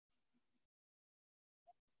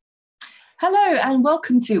Hello and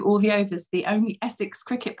welcome to All the Overs, the only Essex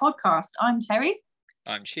cricket podcast. I'm Terry.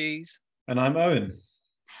 I'm Cheese. And I'm Owen.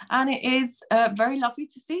 And it is very lovely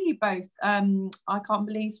to see you both. I can't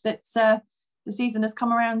believe that the season has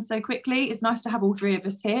come around so quickly. It's nice to have all three of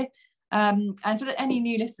us here. And for any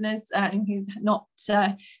new listeners who's not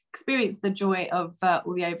experienced the joy of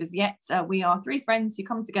All the Overs yet, we are three friends who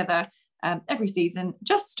come together every season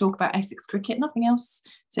just to talk about Essex cricket, nothing else.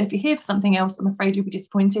 So if you're here for something else, I'm afraid you'll be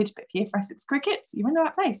disappointed, but if you're here for Essex cricket, you're in the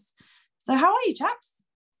right place. So how are you, chaps?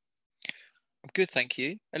 I'm good, thank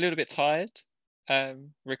you. A little bit tired,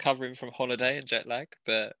 recovering from holiday and jet lag,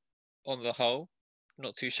 but on the whole,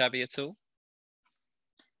 not too shabby at all.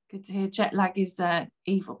 Good to hear. Jet lag is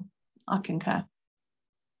evil. I concur.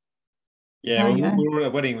 Yeah, we were at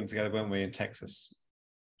a wedding together, weren't we, in Texas?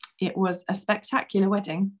 It was a spectacular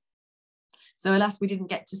wedding. So alas, we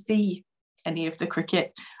didn't get to see any of the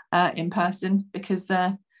cricket in person because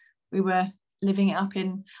we were living it up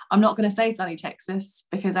in, I'm not going to say sunny Texas,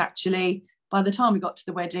 because actually by the time we got to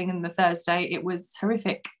the wedding and the Thursday, it was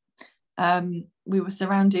horrific. We were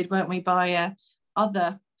surrounded, weren't we, by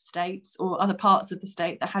other states or other parts of the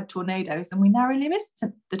state that had tornadoes, and we narrowly missed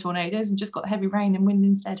the tornadoes and just got heavy rain and wind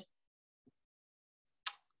instead.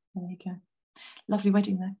 There you go. Lovely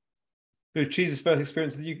wedding though. It was Cheese's first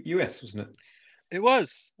experience of the US, wasn't it? It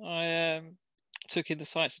was. I took in the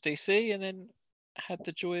sights of DC and then had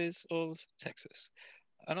the joys of Texas.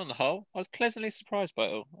 And on the whole, I was pleasantly surprised by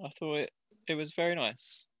it all. I thought it was very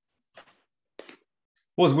nice.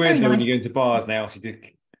 What's weird though when you go into bars now, so you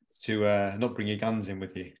to not bring your guns in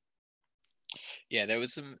with you. Yeah, there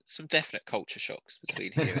was some definite culture shocks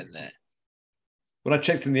between here and there. When I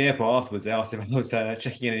checked in the airport afterwards, they asked if I was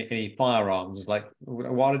checking in any firearms. I was like,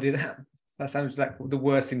 why would I do that? That sounds like the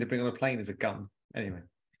worst thing to bring on a plane is a gun. Anyway.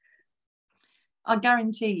 I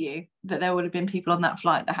guarantee you that there would have been people on that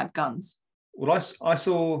flight that had guns. Well, I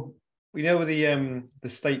saw, where the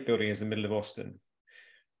state building is in the middle of Austin.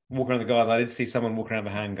 Walking around the garden, I did see someone walking around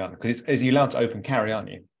with a handgun, because you're allowed to open carry, aren't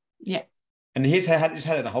you? Yeah. And he just had it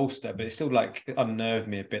in a holster, but it still like unnerved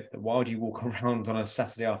me a bit. That why would you walk around on a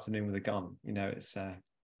Saturday afternoon with a gun? You know, it's in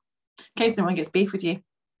case no one gets beef with you.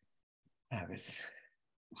 Yeah, it's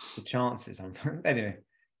the chances. Anyway.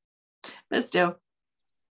 But still,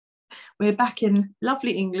 we're back in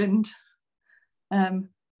lovely England.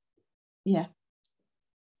 Yeah.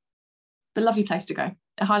 But lovely place to go.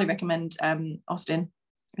 I highly recommend Austin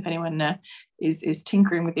if anyone is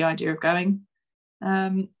tinkering with the idea of going.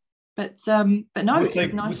 But no, it's nice.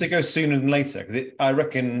 Would they go sooner than later? Because I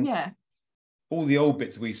reckon all the old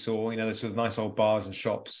bits we saw, the sort of nice old bars and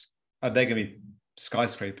shops, they're going to be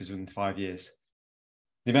skyscrapers within 5 years.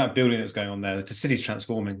 The amount of building that's going on there, the city's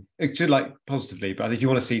transforming. It should positively, but I think if you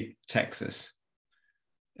want to see Texas,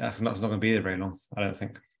 it's not going to be there very long, I don't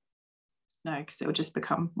think. No, because it will just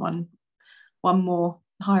become one more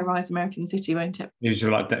high-rise American city, won't it?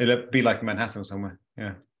 It'll be like Manhattan or somewhere,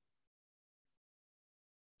 yeah.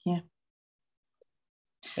 Yeah.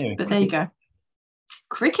 Anyway, but there you go.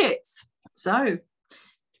 Cricket. So,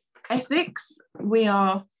 Essex, we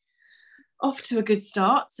are off to a good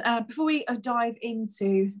start. Before we dive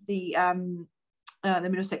into the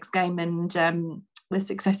Middlesex game and the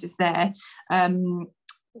successes there,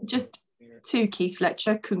 just to Keith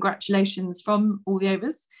Fletcher, congratulations from All the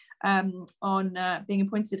Overs on being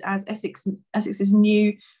appointed as Essex's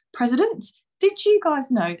new president. Did you guys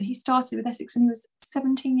know that he started with Essex when he was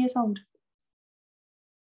 17 years old?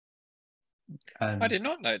 I did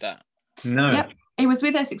not know that. No. Yep, he was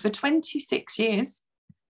with Essex for 26 years.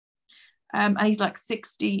 And he's like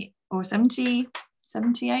 60 or 70,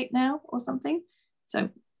 78 now or something. So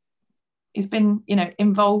he's been,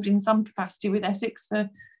 involved in some capacity with Essex for,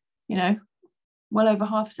 well over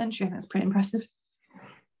half a century. I think that's pretty impressive.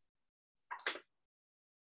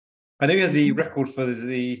 I know you had the record for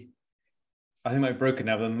I think I've broken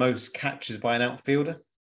now, the most catches by an outfielder.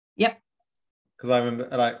 Yep. Because I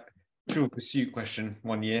remember, Trivial Pursuit question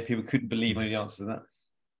one year, people couldn't believe I knew the answer to that.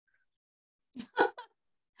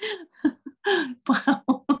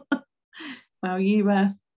 Wow. Well,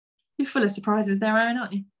 you're full of surprises there, Aaron,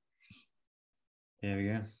 aren't you? There we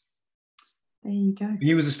go. There you go.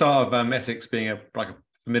 He was the start of Essex being a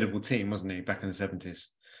formidable team, wasn't he, back in the 70s?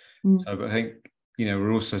 So, but I think,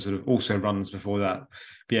 we're also also runs before that.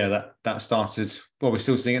 But yeah, that started, well, we're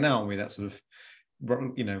still seeing it now, aren't we? That sort of,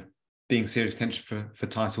 being serious attention for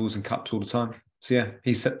titles and cups all the time. So yeah,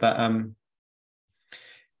 he set that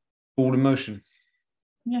all in motion.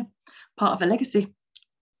 Yeah, part of a legacy.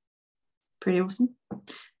 Pretty awesome.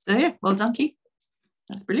 So yeah, well done, Keith.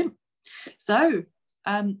 That's brilliant. So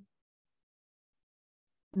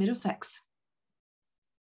Middlesex.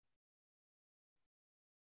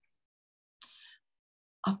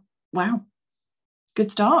 wow,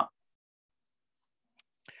 good start.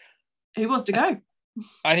 Who wants to go?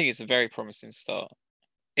 I think it's a very promising start.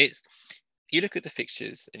 You look at the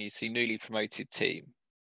fixtures and you see newly promoted team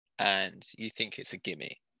and you think it's a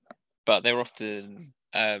gimme, but they're often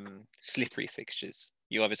slippery fixtures.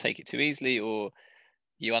 You either take it too easily or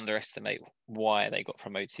you underestimate why they got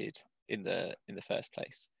promoted in the first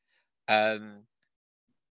place. To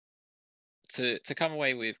come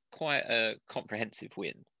away with quite a comprehensive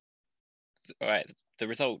win. All right, the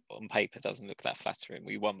result on paper doesn't look that flattering.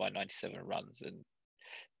 We won by 97 runs, and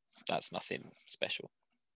that's nothing special.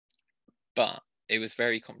 But it was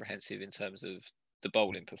very comprehensive in terms of the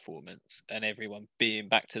bowling performance and everyone being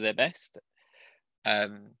back to their best. I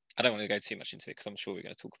don't want to go too much into it because I'm sure we're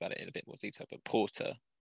going to talk about it in a bit more detail. But Porter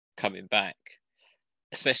coming back,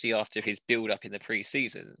 especially after his build-up in the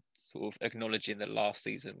pre-season, sort of acknowledging that last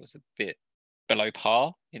season was a bit below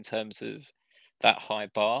par in terms of that high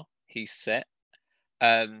bar he set.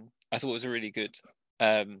 I thought it was a really good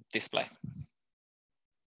display.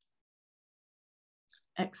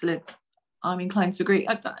 Excellent. I'm inclined to agree.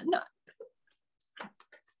 No,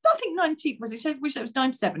 I think 90, was it? Which it was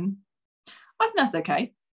 97. I think that's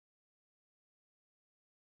okay.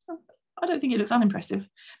 I don't think it looks unimpressive.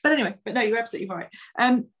 But anyway, no, you're absolutely right.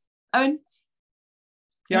 Owen?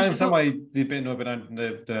 Yeah, I understand why the bit of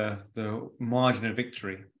the margin of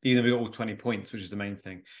victory. Even though we got all 20 points, which is the main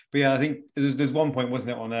thing. But yeah, I think there's one point,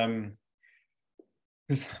 wasn't it, on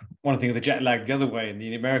one thing of the jet lag the other way in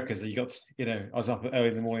the Americas that you got, I was up early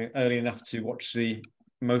in the morning, early enough to watch the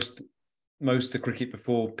most of cricket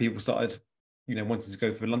before people started, wanting to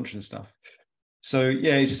go for lunch and stuff. So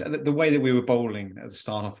yeah, it's just the way that we were bowling at the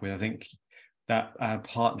start off with, I think that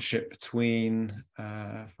partnership between,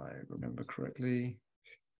 if I remember correctly,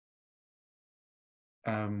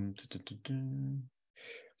 it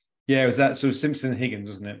was that sort of Simpson and Higgins,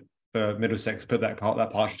 wasn't it, for Middlesex, put that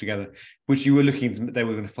partnership together, which you were they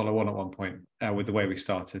were going to follow on at one point with the way we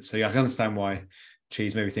started. So yeah, I can understand why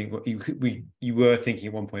Cheese maybe think you were thinking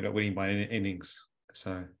at one point of winning by innings.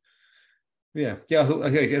 So yeah, I thought,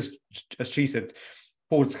 okay, as Cheese said,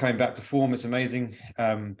 Ford's coming back to form. It's amazing.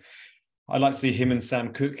 I'd like to see him and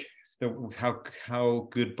Sam Cook, how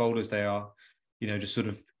good bowlers they are. Just sort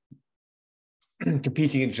of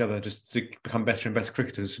competing each other just to become better and better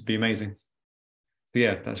cricketers would be amazing. So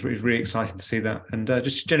yeah, that's really exciting to see that, and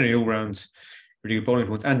just generally all round really good bowling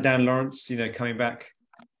performance. And Dan Lawrence, coming back,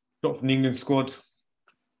 got from the England squad,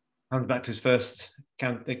 comes back to his first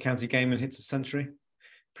county game and hits a century.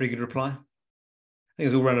 Pretty good reply. I think it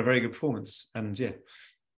was all round a very good performance, and yeah.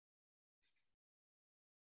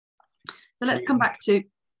 So let's come back to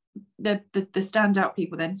the standout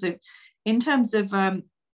people then. So in terms of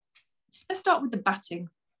let's start with the batting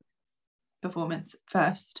performance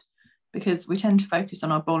first, because we tend to focus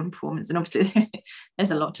on our bowling performance, and obviously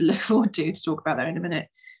there's a lot to look forward to talk about there in a minute.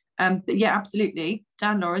 But yeah, absolutely.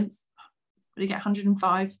 Dan Lawrence, did he get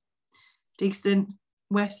 105? Decent.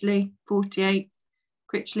 Wesley, 48.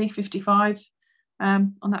 Critchley, 55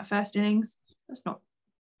 on that first innings. That's not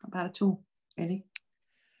bad at all, really.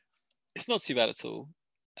 It's not too bad at all.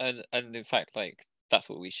 And in fact, that's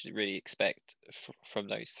what we should really expect from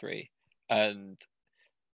those three. And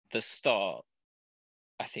the start,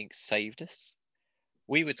 I think, saved us.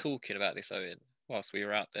 We were talking about this, Owen, whilst we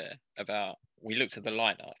were out there, we looked at the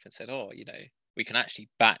lineup and said, we can actually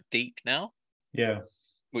bat deep now. Yeah.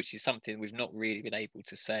 Which is something we've not really been able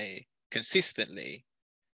to say consistently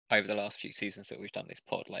over the last few seasons that we've done this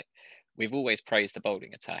pod. We've always praised the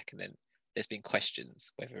bowling attack, and then there's been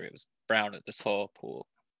questions whether it was Brown at the top or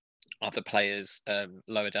other players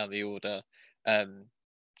lower down the order.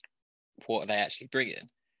 What are they actually bringing?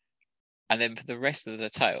 And then for the rest of the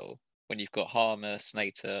tail, when you've got Harmer,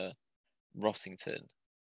 Snater, Rossington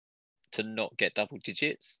to not get double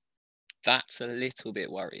digits, that's a little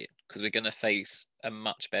bit worrying, because we're going to face a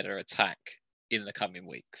much better attack in the coming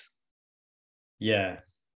weeks. Yeah,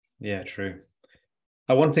 true.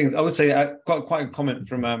 One thing I would say, I got quite a comment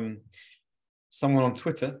from someone on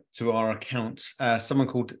Twitter to our account, someone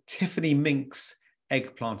called Tiffany Minks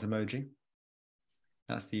eggplant emoji.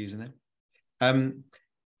 That's the username.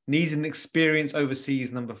 Needs an experienced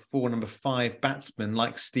overseas number 4, number 5 batsman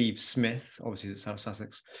like Steve Smith, obviously it's South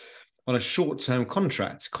Sussex, on a short-term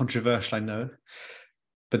contract. Controversial, I know,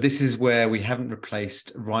 but this is where we haven't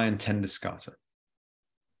replaced Ryan Tenderscarter.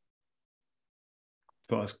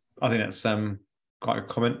 I think that's quite a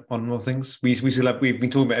comment on more things. We've been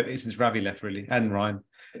talking about it since Ravi left, really, and Ryan,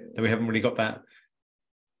 that we haven't really got that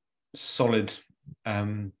solid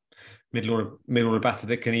middle order batter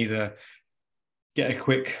that can either get a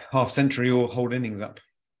quick half century or hold innings up.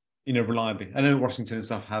 reliably. I know Rossington and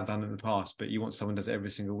stuff have done it in the past, but you want someone who does it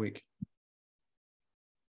every single week.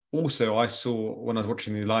 Also, I saw when I was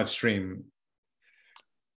watching the live stream,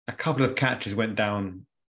 a couple of catches went down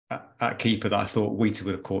at keeper that I thought Wheater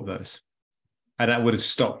would have caught those, and that would have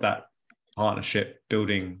stopped that partnership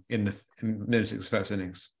building in the Nunezik's first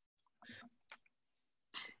innings.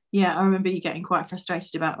 Yeah, I remember you getting quite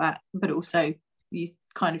frustrated about that, but also you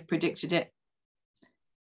kind of predicted it.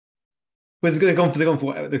 Well, they've gone for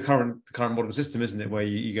the current modern system, isn't it? Where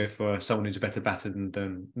you go for someone who's a better batter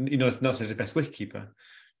than not necessarily the best wicketkeeper,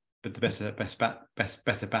 but the better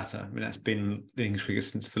batter. I mean, that's been the English cricket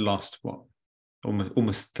since for the last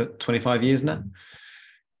almost 25 years now.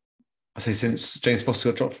 I say since James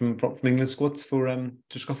Foster got dropped from England squads for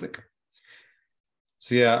Josh Gothic.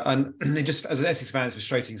 So yeah, and it just, as an Essex fan, it's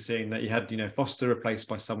frustrating seeing that you had Foster replaced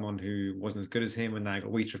by someone who wasn't as good as him, and now you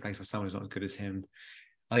got Wheater replaced by someone who's not as good as him.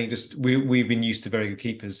 I think just we've been used to very good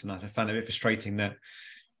keepers, and I found it a bit frustrating that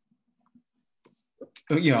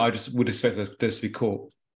I just would expect those to be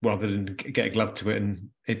caught rather than get a glove to it and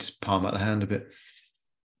it just palm out the hand a bit.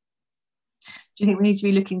 Do you think we need to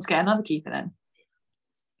be looking to get another keeper then?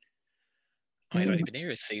 He's not even here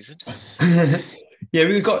this season. Yeah,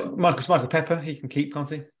 we've got Michael Pepper. He can keep, can't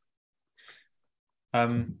he?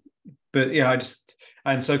 But yeah,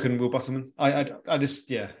 and so can Will Butterman. I just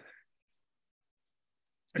a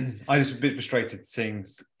bit frustrated seeing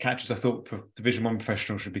catches I thought Division 1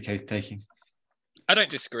 professionals should be taking. I don't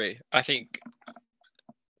disagree. I think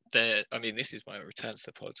this is my return to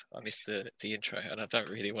the pod. I missed the intro, and I don't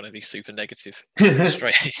really want to be super negative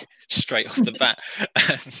straight off the bat.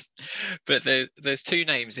 But there's two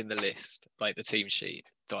names in the list, like the team sheet,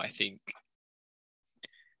 that I think,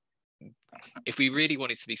 if we really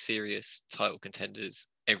wanted to be serious title contenders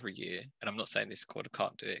every year, and I'm not saying this squad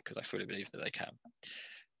can't do it because I fully believe that they can,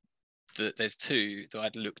 there's two that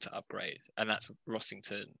I'd look to upgrade, and that's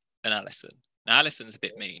Rossington and Allison. Now, Allison's a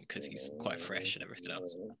bit mean because he's quite fresh and everything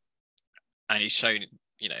else. And he's shown,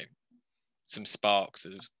 some sparks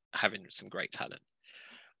of having some great talent.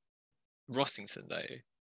 Rossington, though,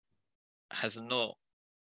 has not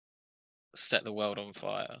set the world on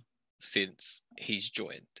fire since he's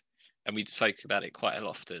joined. And we spoke about it quite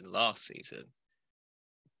often last season,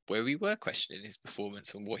 where we were questioning his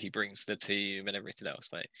performance and what he brings to the team and everything else.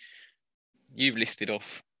 Like, you've listed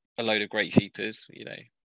off a load of great keepers,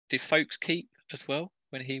 Did Folkes keep as well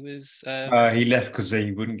when he was? He left because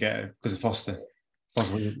he wouldn't get it because of Foster.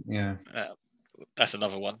 Yeah. That's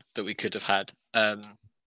another one that we could have had.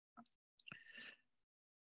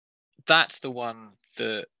 That's the one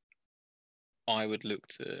that I would look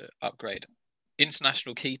to upgrade.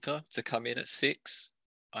 International keeper to come in at 6.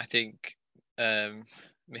 I think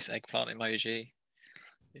Miss Eggplant Emoji,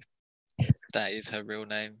 if that is her real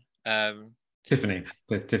name. Tiffany.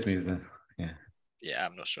 Tiffany's the Yeah,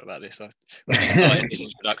 I'm not sure about this. When you started this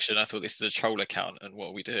introduction, I thought this is a troll account, and what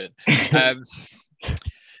are we doing?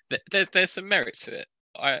 There's some merit to it.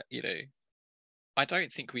 I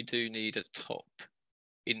don't think we do need a top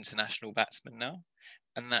international batsman now,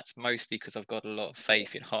 and that's mostly because I've got a lot of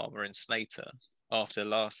faith in Harmer and Snater after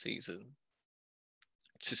last season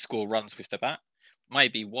to score runs with the bat.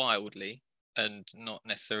 Maybe wildly and not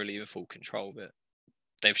necessarily in full control, but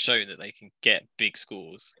they've shown that they can get big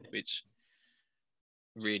scores, which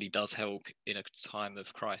really does help in a time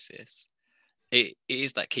of crisis. It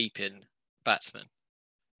is that keeping batsman.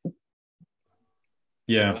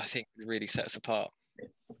 Yeah, I think it really sets us apart.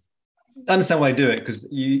 I understand why you do it, because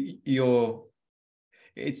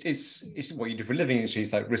it's what you do for a living.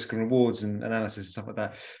 It's like risk and rewards and analysis and stuff like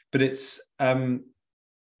that. But it's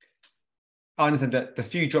I understand that the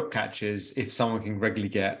few drop catches, if someone can regularly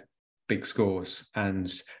get big scores,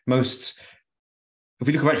 and most. If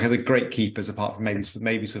we look back at the great keepers, apart from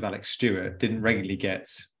maybe sort of Alex Stewart, didn't regularly get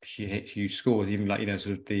huge scores. Even like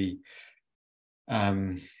sort of the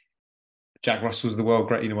Jack Russell's the world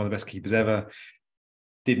great, one of the best keepers ever.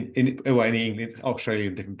 Didn't in England,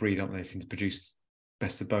 Australian different breed, aren't they? Seem to produce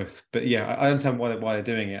best of both. But yeah, I understand why they're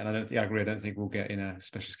doing it, and I don't think we'll get in a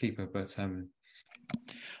specialist keeper, but I'm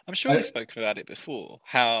sure we've spoken about it before.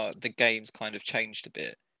 How the game's kind of changed a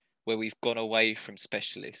bit, where we've gone away from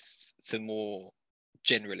specialists to more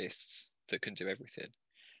generalists that can do everything.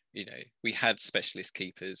 We had specialist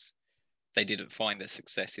keepers, they didn't find their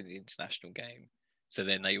success in the international game, so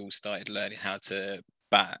then they all started learning how to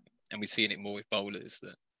bat, and we're seeing it more with bowlers,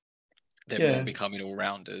 that they're more becoming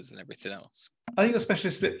all-rounders and everything else. I think the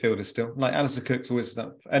specialist slip fielders still, like Alistair Cook's always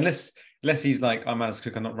stuff, unless he's like, I'm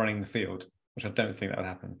Alistair Cook, I'm not running the field, which I don't think that would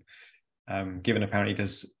happen, given apparently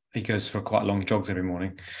he goes for quite long jogs every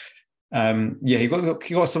morning. He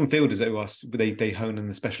got some fielders that they hone in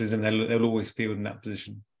the specialism. They'll always field in that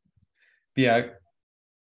position. But yeah,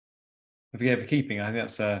 for keeping, I think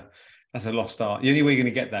that's a lost art. The only way you're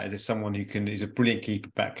going to get that is if someone is a brilliant keeper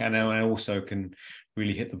back and also can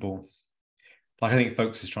really hit the ball. Like I think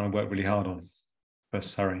Folks is trying to work really hard on for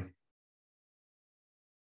Surrey.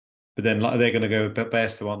 But then they're going to go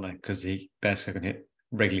Bairstow, aren't they? Because Bairstow can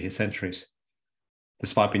regularly hit centuries,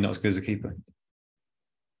 despite being not as good as a keeper.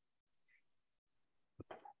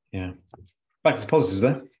 Yeah. Back to the positives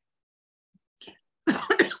there. Oh,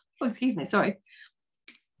 excuse me, sorry.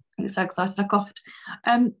 I was so excited I coughed.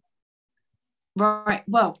 Right,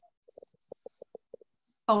 well,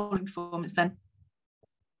 bowling performance then.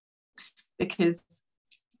 Because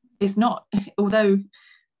it's not, although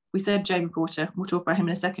we said Jamie Porter, we'll talk about him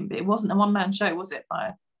in a second, but it wasn't a one-man show, was it?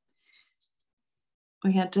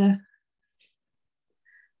 We had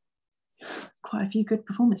quite a few good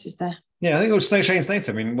performances there. Yeah, I think it was Shane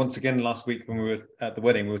Slater. I mean, once again, last week when we were at the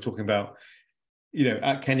wedding, we were talking about,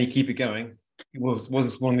 can he keep it going? Was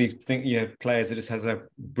one of these players that just has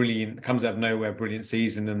comes out of nowhere, brilliant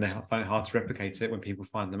season, and they find it hard to replicate it when people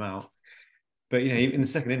find them out. But in the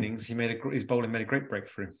second innings, his bowling made a great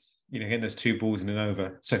breakthrough. Getting those 2 balls in an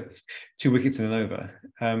over, so 2 wickets in an over,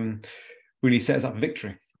 really set us up for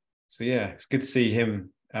victory. So yeah, it's good to see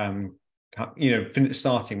him,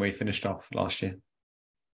 starting where he finished off last year.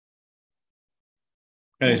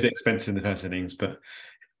 And it was a bit expensive in the first innings, but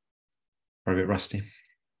probably a bit rusty.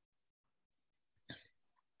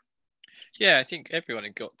 Yeah, I think everyone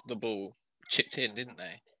had got the ball chipped in, didn't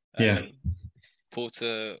they? Yeah.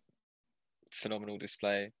 Porter, phenomenal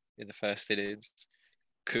display in the first innings.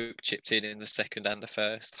 Cook chipped in the second and the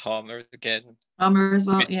first. Harmer again. Harmer as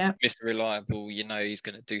well, yeah. Mr. Reliable, he's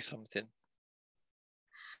going to do something.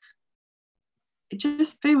 It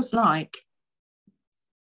just feels like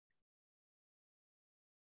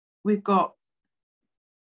we talk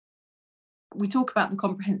about the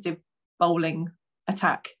comprehensive bowling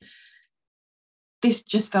attack. This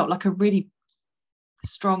just felt like a really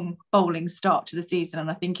strong bowling start to the season,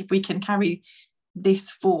 and I think if we can carry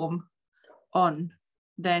this form on,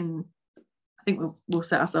 then I think we'll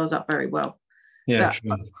set ourselves up very well. Yeah,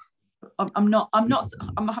 true. I'm not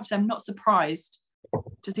surprised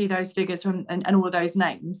to see those figures and all of those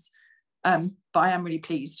names, but I am really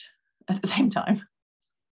pleased at the same time.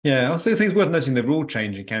 Yeah, I also think it's worth noting the rule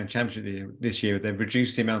change in County Championship this year. They've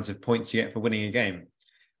reduced the amount of points you get for winning a game,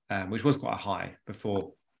 which was quite high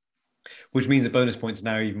before, which means the bonus points are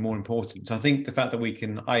now even more important. So I think the fact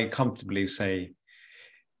that I comfortably say,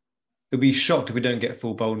 it'll be shocked if we don't get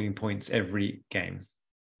full bowling points every game.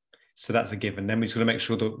 So that's a given. Then we just got to make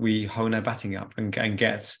sure that we hone our batting up and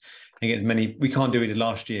get as many. We can't do it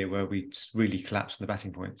last year where we just really collapsed on the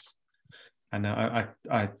batting points. And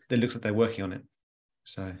it looks like they're working on it.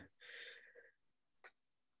 So.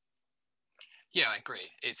 Yeah, I agree.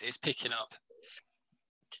 It's picking up.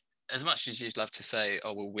 As much as you'd love to say,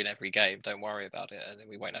 "Oh, we'll win every game. Don't worry about it," and then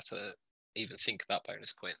we won't have to even think about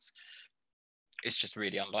bonus points. It's just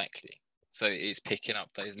really unlikely. So it's picking up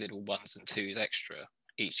those little 1s and 2s extra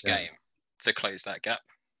each game to close that gap.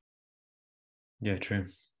 Yeah, true.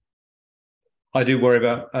 I do worry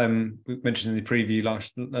about, we mentioned in the preview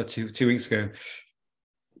last 2 weeks ago,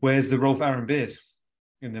 where's the role for Aaron Beard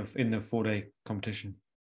in the 4-day competition?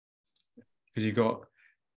 Because you've got,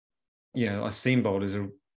 our seam bowlers are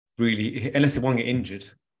really, unless they want to get injured,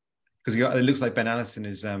 because it looks like Ben Allison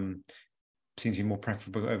is seems to be more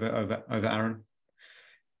preferable over Aaron.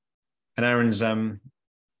 And Aaron's, I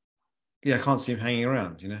can't see him hanging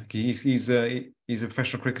around. He's a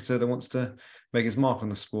professional cricketer that wants to make his mark on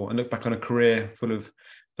the sport and look back on a career full of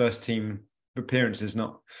first team appearances,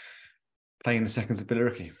 not playing the seconds at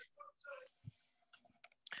Billericay.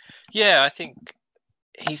 Yeah, I think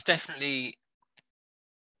he's definitely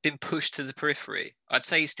been pushed to the periphery. I'd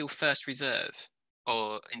say he's still first reserve,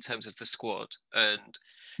 or in terms of the squad, and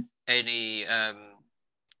any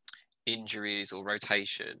injuries or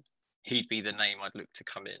rotation, he'd be the name I'd look to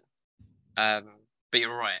come in. But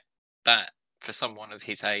you're right, that for someone of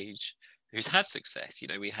his age who's had success,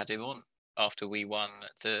 we had him on after we won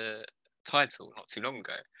the title not too long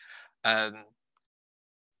ago.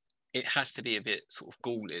 It has to be a bit sort of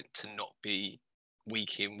galling to not be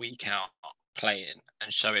week in, week out playing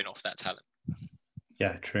and showing off that talent.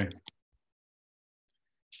 Yeah, true.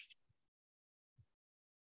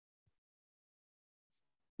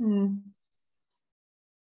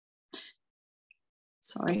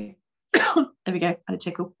 Sorry. There we go. Had a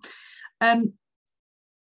tickle.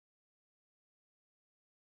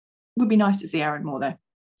 Would be nice to see Aaron more though.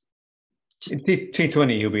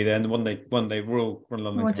 T20 he'll be there, and one day Royal Run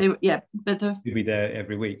London Cup, but he'll be there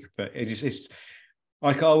every week. But it's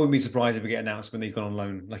like, I wouldn't be surprised if we get an announcement that he's gone on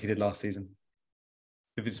loan like he did last season.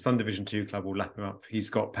 If it's Fun Division 2 club, will lap him up. He's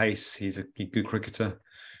got pace. He's a good cricketer.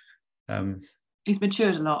 He's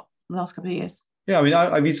matured a lot in the last couple of years. Yeah,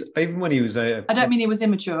 I mean, even when he was I don't mean he was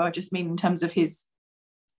immature. I just mean in terms of his.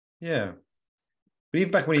 Yeah, but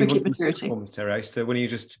even back when he was sixth form, Terry, I used to, when he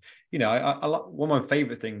just, I one of my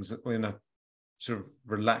favourite things when a sort of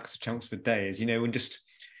relaxed Chelmsford day is, when just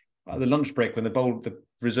at the lunch break when the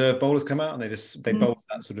reserve bowlers come out and they bowl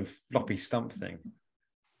that sort of floppy stump thing,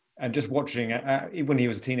 and just watching when he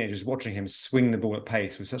was a teenager, just watching him swing the ball at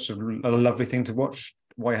pace was such a lovely thing to watch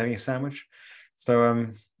while you're having a sandwich. So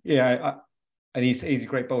and he's a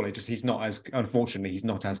great bowler. Just unfortunately he's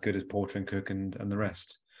not as good as Porter and Cook and the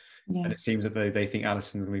rest. Yeah. And it seems that they think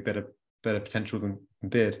Allison's going to be better potential than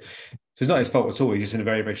Beard. So it's not his fault at all. He's just in a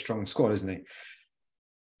very, very strong squad, isn't he?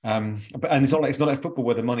 And it's not like football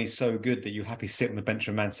where the money's so good that you happy sit on the bench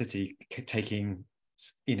of Man City taking,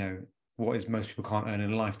 what is most people can't earn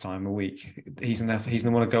in a lifetime a week. He's going to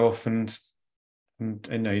want to go off and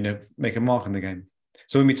make a mark on the game.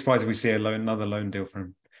 So I wouldn't be surprised if we see another loan deal for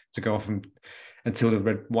him to go off until the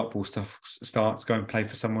red white ball stuff starts, go and play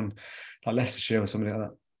for someone like Leicestershire or something like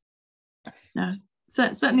that. No,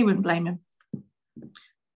 certainly wouldn't blame him.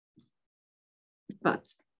 But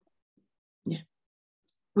yeah,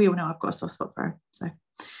 we all know I've got a soft spot for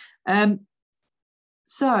him.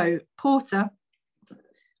 So Porter,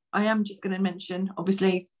 I am just going to mention,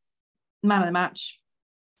 obviously, man of the match.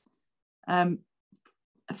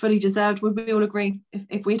 Fully deserved. Would we all agree?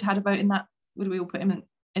 If we'd had a vote in that, would we all put him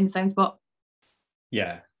in the same spot?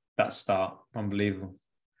 Yeah, that start, unbelievable.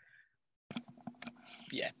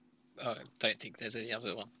 Yeah. I don't think there's any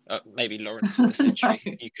other one. Maybe Lawrence for the century.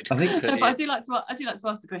 You could. I do like to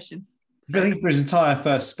ask the question. So. I think for his entire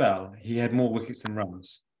first spell, he had more wickets than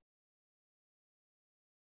runs.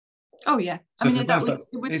 Oh yeah, so I mean that was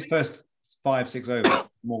his first 5-6 overs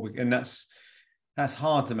more, and that's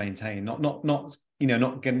hard to maintain. Not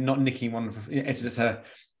nicking one for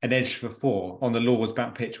an edge for 4 on the Lord's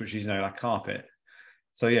back pitch, which is like carpet.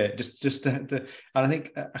 So yeah, just and I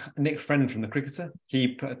think Nick Friend from the Cricketer, he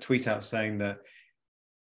put a tweet out saying that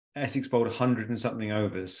Essex bowled 100 and something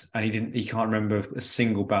overs, and he can't remember a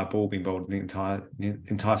single bad ball being bowled the entire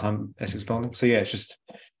time Essex bowled. So yeah, it's just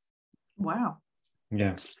wow.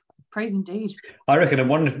 Yeah, praise indeed. I reckon. I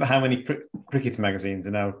wonder how many cricket magazines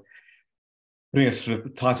are now putting us for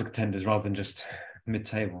title contenders rather than just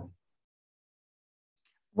mid-table.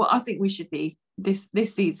 Well, I think we should be this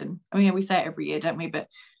season. I mean, we say it every year, don't we? But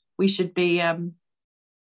we should be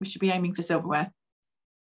aiming for silverware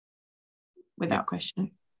without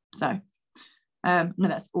question. So,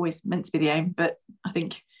 that's always meant to be the aim. But I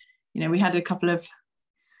think, we had a couple of.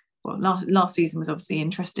 Well, last season was obviously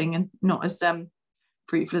interesting and not as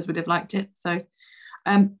fruitful as we'd have liked it. So,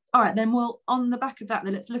 all right, then. Well, on the back of that,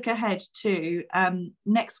 then let's look ahead to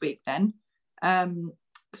next week. Then,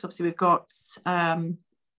 because obviously we've got.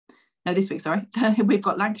 No, this week, sorry. We've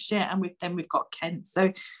got Lancashire and we've got Kent.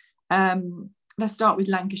 So let's start with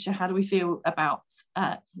Lancashire. How do we feel about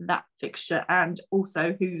that fixture, and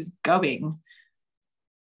also who's going?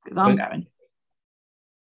 Because I'm going.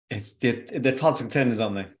 It's the title contenders,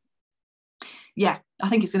 aren't they? Yeah, I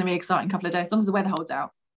think it's going to be an exciting couple of days, as long as the weather holds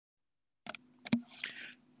out.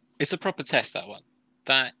 It's a proper test, that one.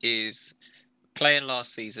 That is playing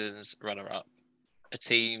last season's runner-up, a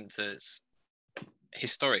team that's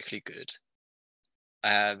historically good.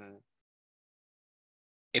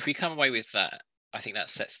 If we come away with that, I think that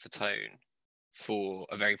sets the tone for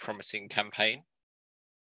a very promising campaign.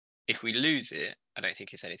 If we lose it, I don't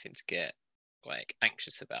think it's anything to get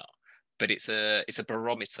anxious about, but it's a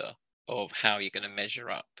barometer of how you're going to measure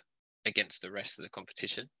up against the rest of the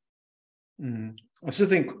competition. I still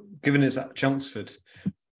think, given it's at Chelmsford,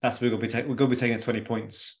 that's we're going to be taking 20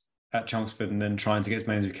 points at Chelmsford and then trying to get as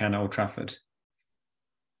many as we can at Old Trafford.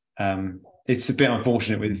 It's a bit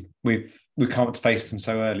unfortunate we can't face them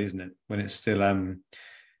so early, isn't it? When it's still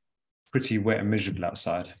pretty wet and miserable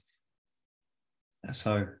outside.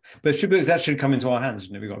 So, but that should come into our hands,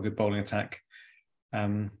 isn't it? We've got a good bowling attack.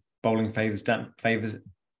 Bowling favors damp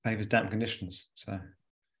conditions. So,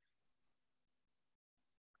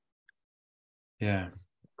 yeah.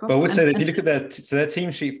 But I would say that if you look at their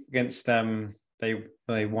team sheet against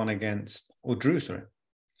they won against or drew, sorry.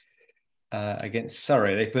 Against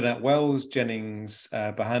Surrey, they put out Wells, Jennings,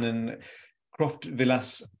 Bohannon, Croft,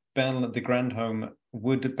 Villas, Bell, de Grandhomme,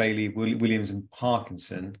 Wood, Bailey, Williams, and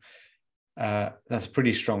Parkinson. That's a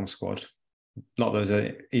pretty strong squad. A lot of those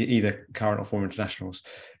are either current or former internationals.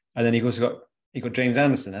 And then you've got James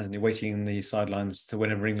Anderson, hasn't he, waiting in the sidelines to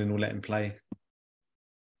whenever England will let him play.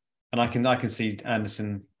 And I can see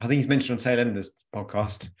Anderson. I think he's mentioned on Tail Enders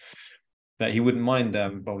podcast that he wouldn't mind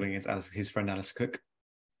bowling against his friend Alice Cook.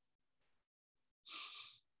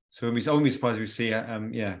 So I wouldn't be surprised if we see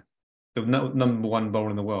the number one bowler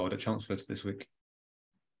in the world at Chelmsford this week.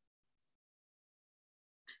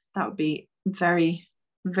 That would be very,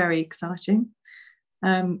 very exciting.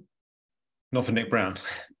 Not for Nick Brown.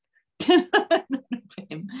 Not for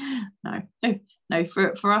him. No.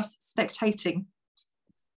 For us spectating,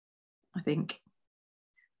 I think.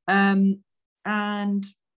 And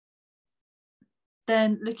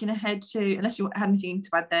then looking ahead to, unless you had anything to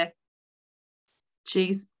add there,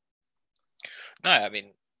 Cheese. No, I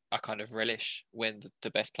mean, I kind of relish when the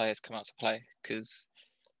best players come out to play, because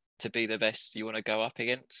to be the best, you want to go up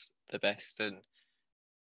against the best. And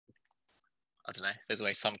I don't know, there's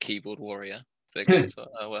always some keyboard warrior that goes,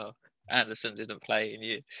 oh, well, Anderson didn't play and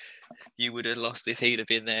you would have lost if he'd have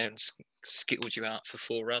been there and skittled you out for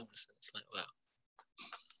 4 runs. It's like, well,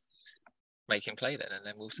 make him play then, and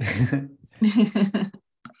then we'll see.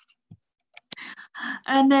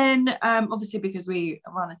 And then obviously, because we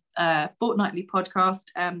run a fortnightly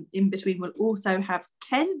podcast, in between we'll also have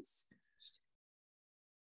Kent's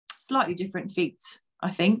slightly different feats.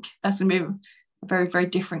 I think that's going to be a very, very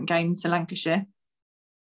different game to Lancashire.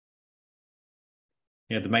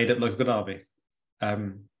 Yeah, the made-up local derby.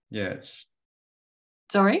 It's...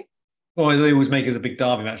 Sorry? Well, they always make it a big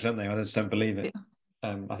derby match, don't they? I just don't believe it.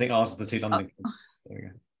 Yeah. I think ours are the 2 London clubs. There we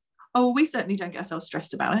go. Oh, we certainly don't get ourselves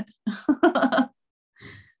stressed about it.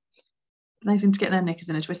 They seem to get their knickers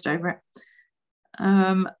in a twist over it.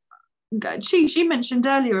 She mentioned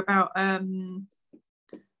earlier about a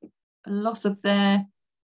loss of their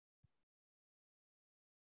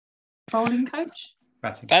bowling coach.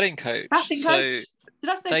 Batting coach. So, did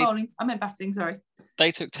I say bowling? I meant batting. Sorry. They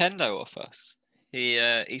took Tendo off us.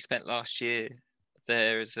 He spent last year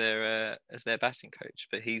there as their batting coach,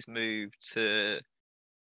 but he's moved to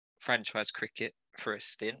franchise cricket for a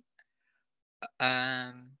stint.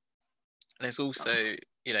 There's also,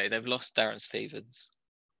 they've lost Darren Stevens,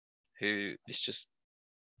 who is just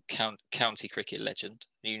county cricket legend.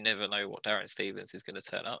 You never know what Darren Stevens is going to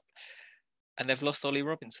turn up. And they've lost Ollie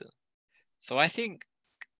Robinson. So I think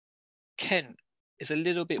Kent is a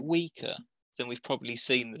little bit weaker than we've probably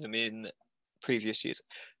seen them in previous years.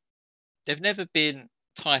 They've never been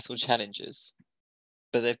title challengers,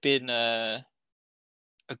 but they've been a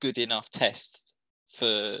good enough test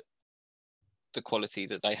for the quality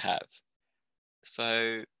that they have.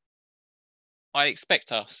 So I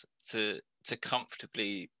expect us to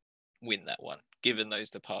comfortably win that one, given those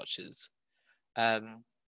departures.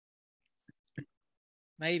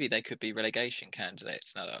 Maybe they could be relegation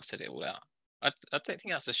candidates now that I've said it all out. I don't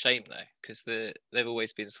think that's a shame, though, because they've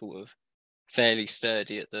always been sort of fairly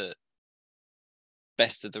sturdy at the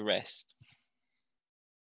best of the rest.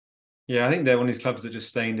 Yeah, I think they're one of these clubs that just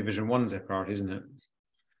stay in Division 1 as their priority, isn't it?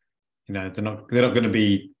 They're not going to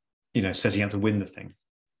be, setting out to win the thing.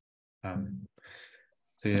 I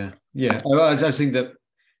just think that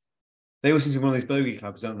they always seem to be one of these bogey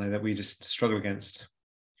clubs, don't they, that we just struggle against.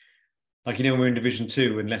 Like, when we're in Division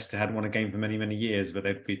 2 and Leicester hadn't won a game for many, many years, but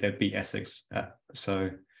they'd beat Essex.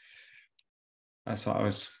 So that's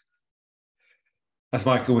what that's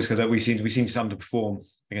Mike always said, that we seem to underperform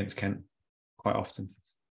against Kent quite often.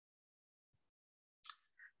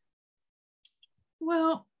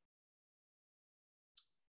 Well,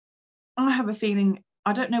 I have a feeling,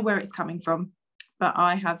 I don't know where it's coming from, but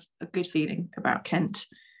I have a good feeling about Kent.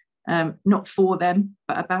 Not for them,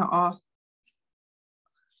 but about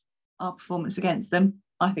our performance against them.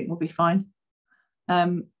 I think we'll be fine.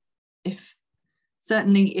 If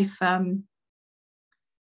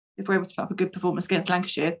we're able to put up a good performance against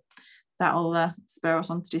Lancashire, that'll spur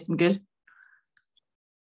us on to do some good.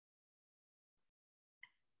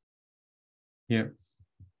 Yeah.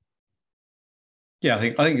 Yeah, I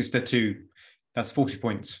think it's the 2. That's 40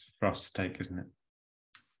 points for us to take, isn't it?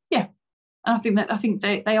 Yeah, and I think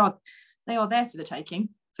they are there for the taking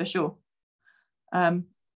for sure. But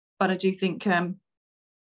I do think I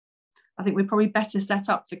think we're probably better set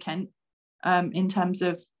up for Kent in terms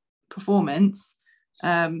of performance.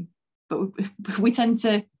 But we tend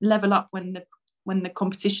to level up when the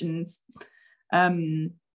competition's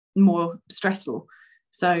more stressful.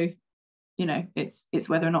 So it's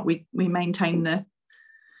whether or not we maintain the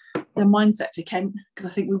mindset for Kent, because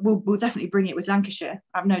I think we'll definitely bring it with Lancashire.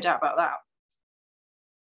 I have no doubt about that.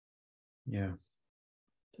 Yeah.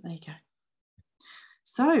 But there you go.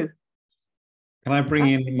 So, can I bring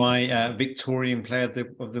in my Victorian player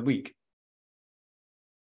of the week?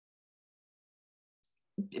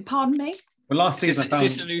 Pardon me? Well, last season is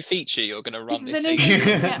this a new feature you're going to run this season?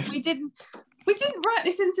 Yeah, we didn't write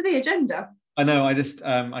this into the agenda. I know. I just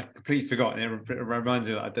I completely forgot, and it reminded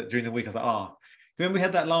me that during the week I thought, remember we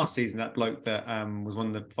had that last season, that bloke that was one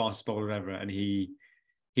of the fastest bowlers ever, and he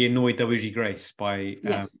annoyed WG Grace by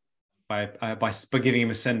giving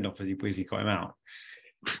him a send off as he got him out.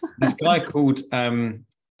 This guy called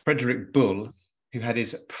Frederick Bull, who had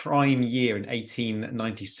his prime year in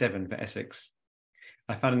 1897 for Essex.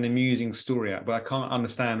 I found an amusing story out, but I can't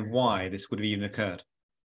understand why this would have even occurred.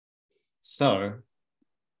 So,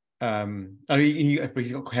 he's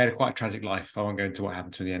had quite a tragic life. I won't go into what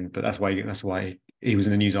happened to him in the end, but that's why he was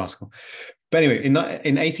in the news article. But anyway, in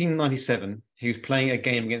 1897, he was playing a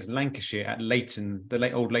game against Lancashire at Leighton,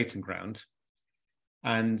 the old Leighton ground,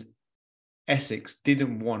 and Essex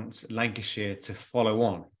didn't want Lancashire to follow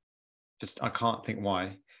on. I can't think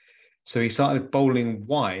why. So he started bowling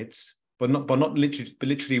wides, but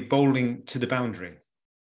literally bowling to the boundary.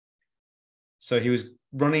 So he was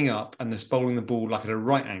running up and just bowling the ball like at a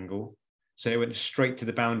right angle, so it went straight to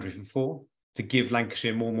the boundary for 4 to give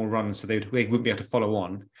Lancashire more and more runs, so they wouldn't be able to follow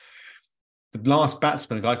on. The last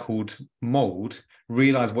batsman, a guy called Mould,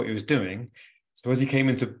 realised what he was doing. So as he came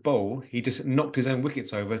into bowl, he just knocked his own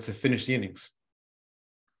wickets over to finish the innings.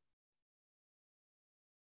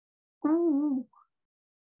 Ooh.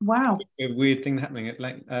 Wow. A weird thing happening at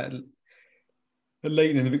Leighton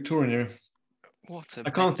in the Victorian era. I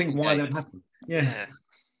can't think why that happened. Yeah.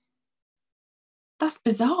 That's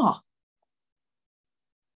bizarre.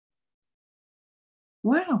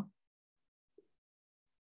 Wow.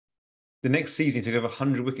 The next season, he took over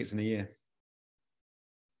 100 wickets in a year.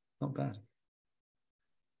 Not bad.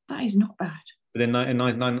 That is not bad. But then in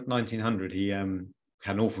 1900, he had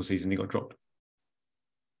an awful season. He got dropped.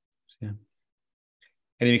 So, yeah.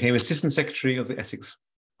 And he became Assistant Secretary of the Essex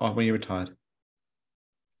when he retired.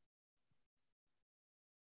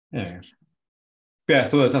 Yeah. Yeah, I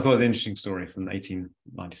thought it was an interesting story from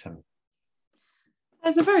 1897.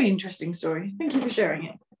 That's a very interesting story. Thank you for sharing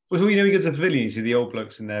it. Well, you know, we go to the pavilion, you see the old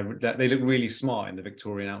blokes in there. They look really smart in the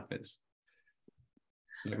Victorian outfits.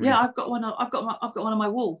 Really... Yeah, I've got one. I've got one on my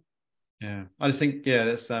wall. Yeah, I just think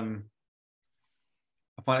that's. I find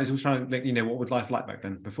I was always trying to, you know, what would life like back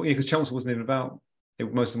then? Before, because Chelmsford wasn't even about.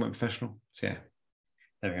 Most of them weren't professional. So yeah,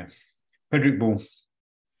 there we go. Frederick Bull,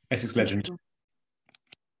 Essex legend.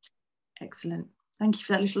 Excellent. Thank you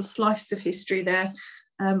for that little slice of history there.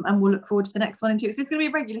 And we'll look forward to the next one. So it's going to be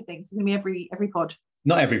a regular thing. So it's going to be every pod.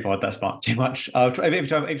 Not every pod. That's not too much. I'll try. Every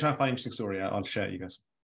time I find an interesting story, I'll share it, you guys.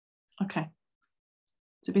 Okay.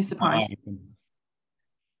 To be a surprise.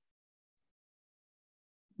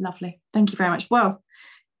 Lovely. Thank you very much. Well,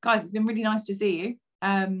 guys, it's been really nice to see you.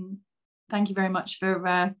 Thank you very much for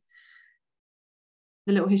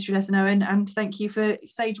the little history lesson, Owen, and thank you for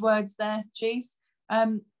sage words there, Cheese.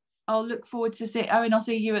 I'll look forward to see Owen. I'll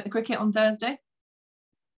see you at the cricket on Thursday.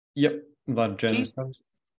 Yep, that Cheese,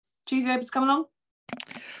 you able to come along?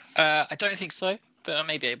 I don't think so, but I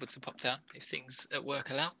may be able to pop down if things at work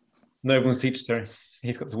allow. No, everyone's teacher, sorry.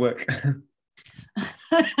 He's got to work.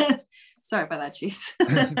 Sorry about that, Cheese.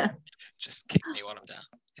 Just kick me while I'm down.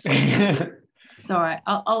 It's all right.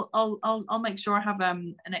 I'll make sure I have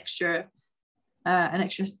an extra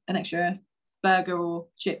burger or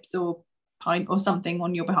chips or pint or something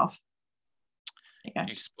on your behalf. There you go.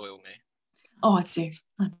 You spoil me. Oh, I do.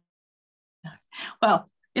 I know. Well,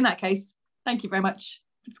 in that case, thank you very much.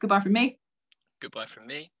 It's goodbye from me. Goodbye from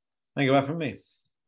me. Thank you, goodbye from me.